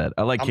like that bet.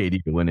 I like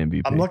KD to win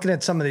MVP. I'm looking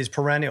at some of these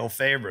perennial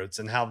favorites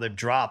and how they've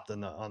dropped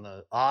on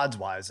the odds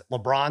wise.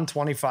 LeBron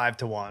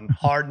 25-1,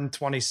 Harden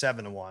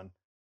 27-1,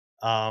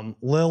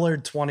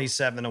 Lillard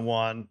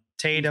 27-1.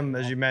 Tatum,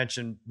 as you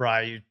mentioned,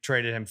 Brian, you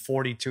traded him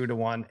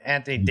 42-1.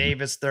 Anthony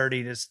Davis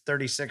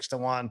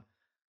 36-1.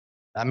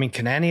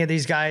 Can any of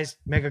these guys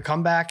make a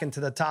comeback into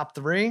the top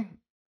 3?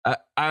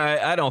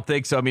 I don't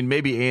think so.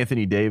 Maybe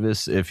Anthony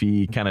Davis, if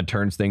he kind of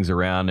turns things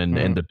around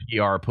and the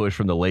PR push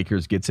from the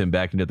Lakers gets him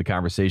back into the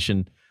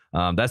conversation.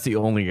 That's the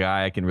only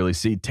guy I can really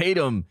see.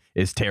 Tatum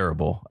is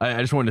terrible.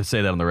 I just wanted to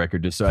say that on the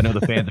record, just so I know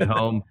the fans at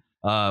home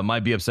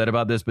might be upset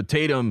about this, but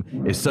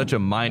Tatum is such a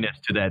minus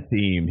to that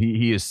team.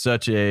 He is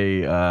such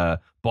a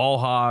ball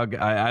hog.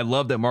 I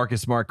love that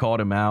Marcus Smart called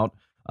him out.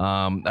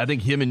 I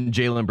think him and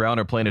Jaylen Brown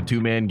are playing a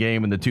 2-man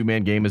game, and the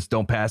 2-man game is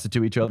don't pass it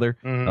to each other.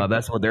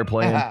 That's what they're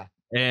playing.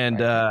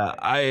 And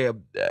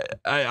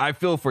I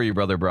feel for you,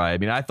 brother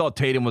Brian. I thought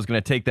Tatum was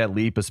going to take that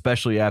leap,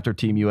 especially after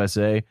Team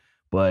USA,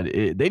 but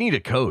they need a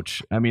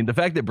coach. The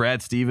fact that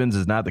Brad Stevens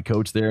is not the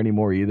coach there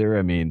anymore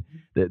either,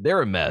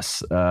 they're a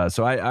mess.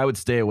 So I would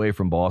stay away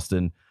from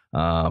Boston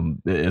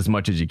as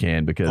much as you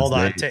can because hold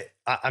on.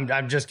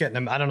 I'm just getting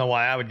them. I don't know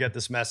why I would get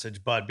this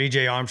message, but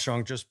BJ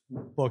Armstrong just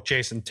booked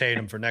Jason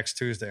Tatum for next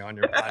Tuesday on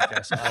your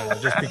podcast. I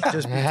don't know,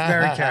 just be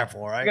very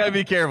careful, all right? You gotta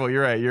be careful.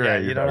 You're right. You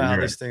don't know how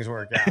these things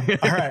work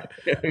out. All right.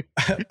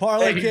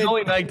 Parlay Kid. He's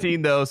only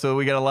 19 though, so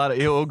we got a lot of.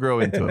 He'll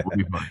grow into it. We'll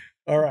be fine.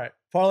 All right,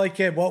 Parlay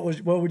Kid. What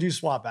would you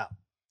swap out?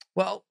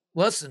 Well,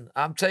 listen,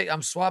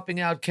 I'm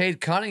swapping out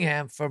Cade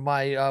Cunningham for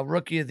my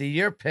Rookie of the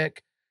Year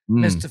pick.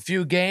 Missed a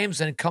few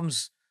games and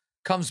comes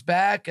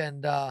back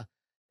and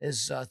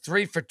is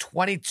 3 for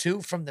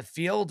 22 from the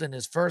field in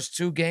his first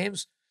 2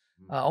 games.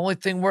 Only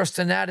thing worse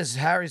than that is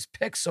Harry's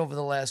picks over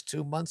the last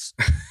 2 months.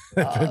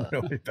 Been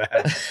really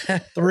bad.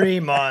 3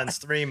 months.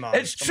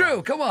 It's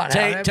true. Come on,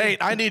 Tate.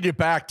 I need you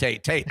back,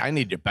 Tate. I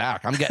need you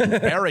back. I'm getting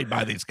buried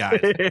by these guys.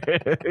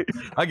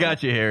 I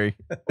got you, Harry.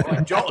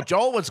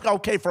 Joel was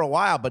okay for a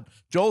while, but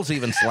Joel's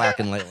even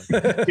slacking lately.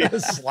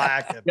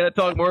 Slacking. Got to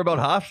talk more about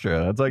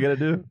Hofstra. That's all I got to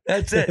do.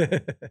 That's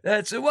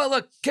it. Well,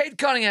 look, Cade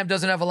Cunningham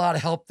doesn't have a lot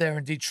of help there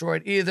in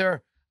Detroit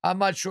either. I'm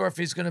not sure if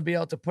he's going to be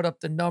able to put up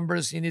the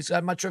numbers he needs.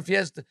 I'm not sure if he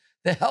has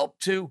the help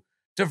to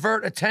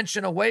divert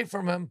attention away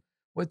from him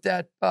with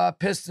that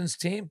Pistons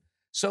team.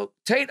 So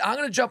Tate, I'm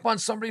going to jump on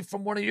somebody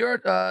from one of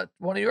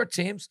your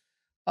teams,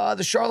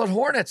 the Charlotte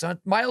Hornets.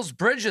 Miles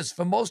Bridges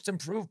for most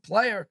improved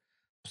player,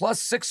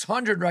 plus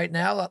 600 right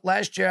now.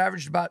 Last year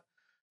averaged about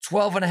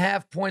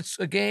 12.5 points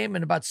a game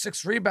and about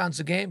 6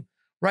 rebounds a game.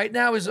 Right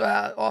now is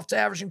off to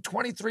averaging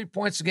 23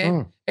 points a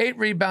game, 8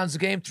 rebounds a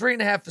game,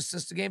 3.5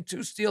 assists a game,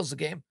 2 steals a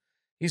game.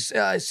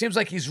 It seems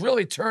like he's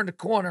really turned a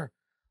corner.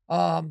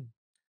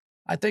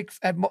 I think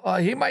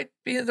he might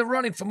be in the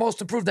running for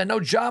most improved. I know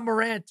Ja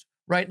Morant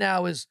right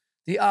now is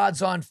the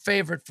odds-on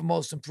favorite for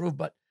most improved,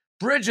 but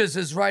Bridges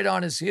is right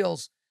on his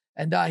heels,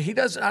 and I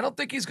don't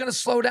think he's going to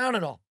slow down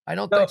at all. I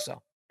don't think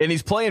so. And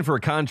he's playing for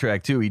a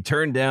contract too. He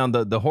turned down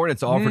the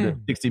Hornets offered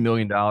him $60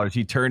 million.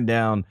 He turned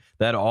down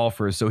that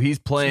offer. So he's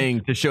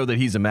playing to show that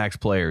he's a max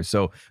player.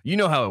 So you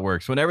know how it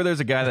works. Whenever there's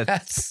a guy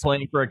that's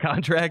playing for a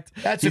contract,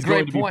 he's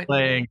going to be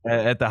playing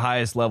at the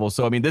highest level.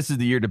 So, I mean, this is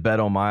the year to bet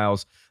on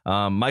Miles.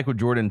 Michael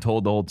Jordan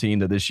told the whole team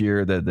that this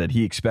year that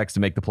he expects to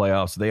make the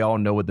playoffs. So they all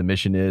know what the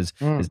mission is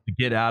to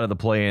get out of the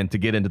play-in, to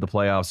get into the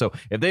playoffs. So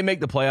if they make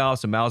the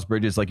playoffs and Miles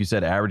Bridges, like you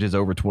said, averages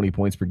over 20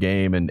 points per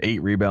game and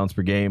 8 rebounds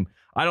per game,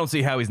 I don't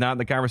see how he's not in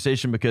the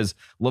conversation, because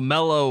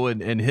LaMelo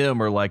and him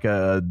are like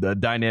a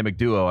dynamic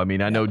duo. I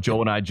mean, I know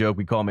Joel and I joke,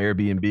 we call him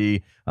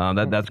Airbnb.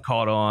 That's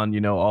caught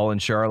on, all in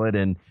Charlotte,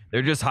 and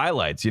they're just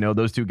highlights,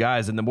 those two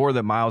guys. And the more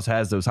that Miles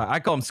has those, I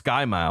call him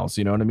Sky Miles,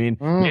 you know what I mean?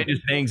 He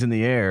just hangs in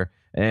the air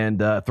and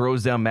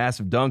throws down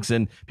massive dunks.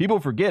 And people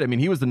forget, I mean,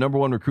 he was the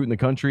 #1 recruit in the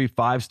country,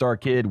 5-star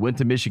kid, went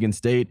to Michigan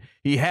State.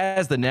 He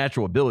has the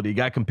natural ability. He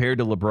got compared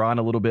to LeBron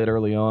a little bit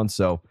early on.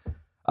 So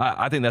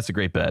I think that's a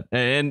great bet.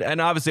 And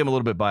obviously I'm a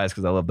little bit biased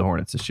because I love the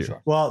Hornets this year.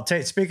 Sure. Well,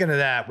 Tate, speaking of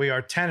that, we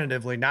are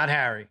tentatively, not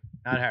Harry,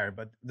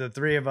 but the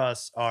three of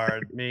us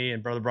are, me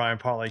and Brother Brian,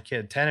 Parlay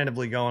Kid,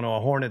 tentatively going to a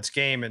Hornets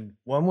game. And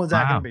when was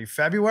that going to be?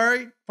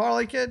 February,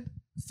 Parlay Kid?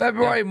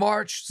 February,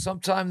 March,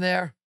 sometime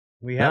there.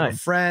 We have a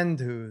friend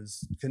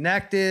who's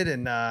connected,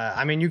 and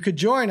I mean, you could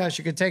join us.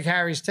 You could take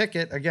Harry's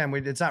ticket. Again,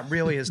 it's not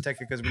really his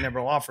ticket because we never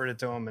offered it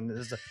to him, and this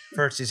is the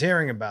first he's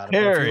hearing about it.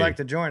 But if you'd like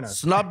to join us,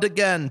 snubbed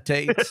again,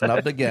 Tate,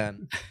 snubbed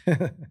again.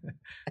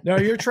 No,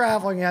 you're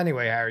traveling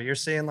anyway, Harry. You're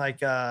seeing like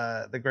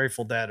the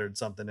Grateful Dead or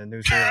something in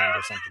New Zealand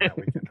or something that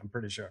weekend. I'm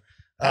pretty sure.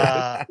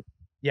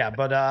 Yeah,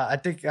 but I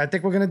think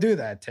we're gonna do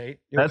that, Tate.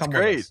 That's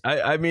great.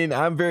 I mean,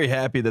 I'm very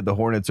happy that the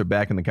Hornets are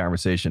back in the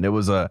conversation. It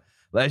was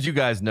as you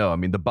guys know, I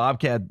mean, the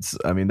Bobcats,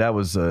 I mean, that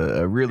was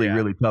a really,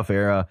 really tough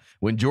era.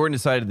 When Jordan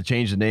decided to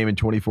change the name in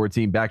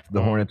 2014 back to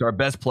the Hornets, our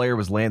best player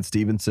was Lance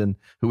Stevenson,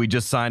 who we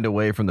just signed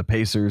away from the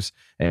Pacers.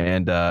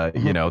 And,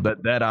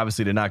 that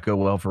obviously did not go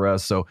well for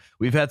us. So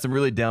we've had some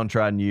really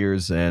downtrodden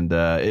years. And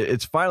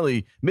it's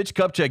finally, Mitch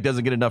Kupchak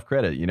doesn't get enough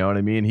credit. You know what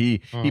I mean?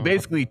 He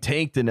basically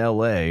tanked in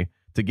L.A.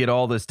 to get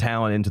all this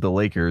talent into the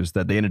Lakers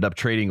that they ended up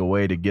trading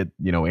away to get,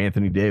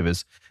 Anthony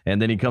Davis. And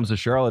then he comes to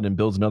Charlotte and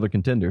builds another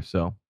contender.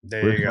 So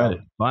there you go.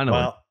 Finally.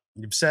 Well,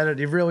 you've said it.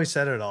 You've really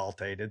said it all,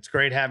 Tate. It's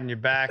great having you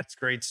back. It's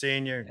great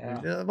seeing you.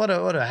 Yeah. What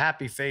a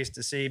happy face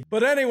to see.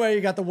 But anyway,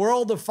 you got the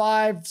World of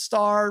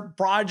 5-Star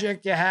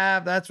project you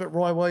have. That's what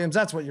Roy Williams,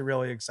 that's what you're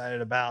really excited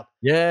about.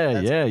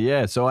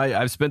 Yeah. So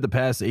I've spent the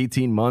past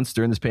 18 months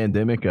during this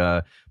pandemic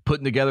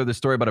putting together the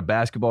story about a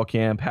basketball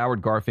camp,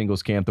 Howard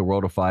Garfinkel's camp, the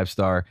World of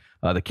 5-Star.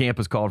 The camp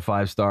is called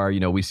 5-Star.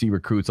 We see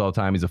recruits all the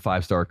time. He's a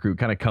 5-star recruit,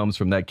 kind of comes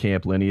from that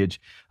camp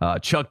lineage.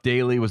 Chuck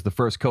Daly was the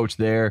first coach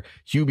there.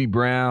 Hubie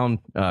Brown,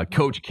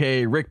 Coach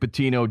K, Rick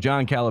Pitino,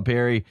 John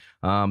Calipari.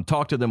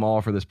 Talked to them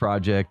all for this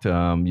project,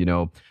 talked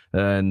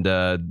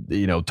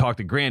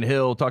to Grant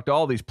Hill, talked to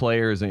all these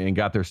players and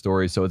got their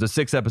stories. So it's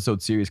a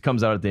 6-episode series,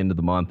 comes out at the end of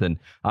the month, and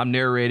I'm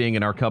narrating,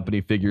 and our company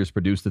Figures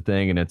produced the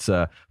thing, and it's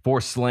for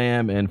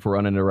Slam and for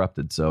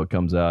Uninterrupted. So it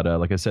comes out,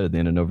 like I said, at the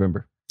end of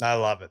November. I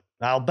love it.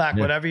 I'll back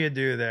whatever you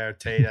do there,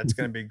 Tate. That's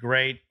going to be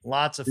great.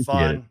 Lots of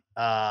fun.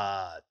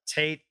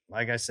 Tate,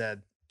 like I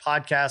said,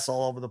 podcasts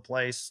all over the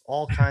place,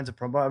 all kinds of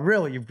promo.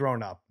 Really, you've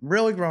grown up.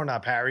 Really grown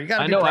up, Harry. You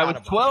got to be proud I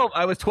was 12.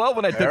 I was 12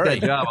 when I took that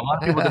job. A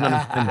lot of people didn't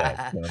understand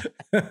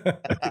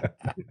that.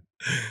 So.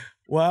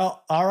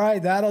 Well, all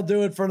right. That'll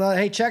do it for another.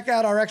 Hey, check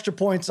out our Extra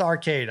Points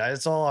Arcade.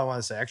 That's all I want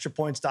to say.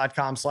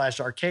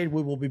 extrapoints.com/arcade.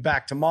 We will be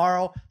back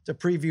tomorrow to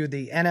preview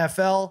the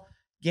NFL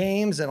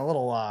games and a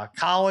little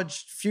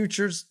college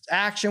futures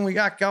action we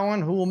got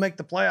going. Who will make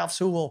the playoffs?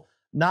 Who will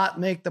not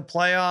make the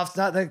playoffs?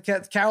 Not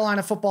the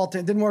Carolina football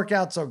team didn't work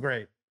out so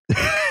great.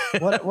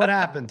 What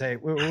happened,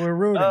 Tate? We're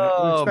rooting.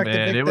 Oh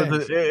man, it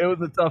was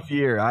a tough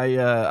year.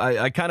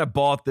 I kind of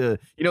bought the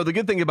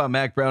good thing about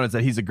Mac Brown is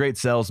that he's a great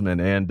salesman,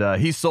 and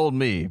he sold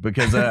me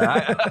because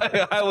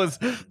I was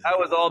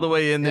all the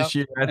way in this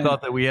year. I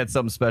thought that we had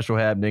something special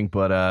happening,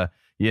 but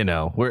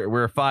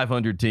we're a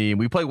 500 team.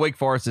 We play Wake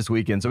Forest this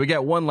weekend, so we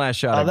got one last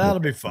shot. Oh, that'll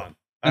be fun.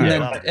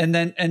 And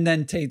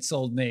then Tate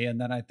sold me, and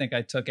then I think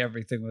I took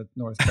everything with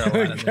North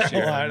Carolina this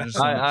year.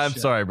 I'm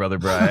sorry, Brother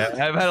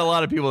Brian. I've had a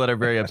lot of people that are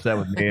very upset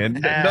with me,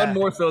 and none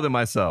more so than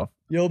myself.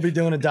 You'll be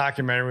doing a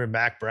documentary with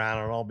Mac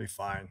Brown, and I'll be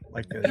fine.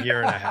 Like a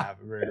year and a half.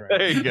 Right.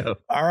 There you go.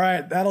 All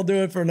right, that'll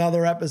do it for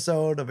another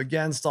episode of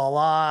Against All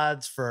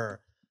Odds. For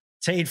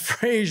Tate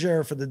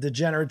Frazier, for the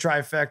Degenerate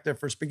Trifecta,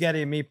 for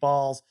Spaghetti and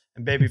Meatballs,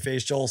 and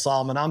Babyface Joel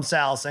Solomon, I'm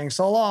Sal saying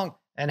so long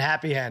and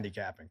happy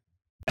handicapping.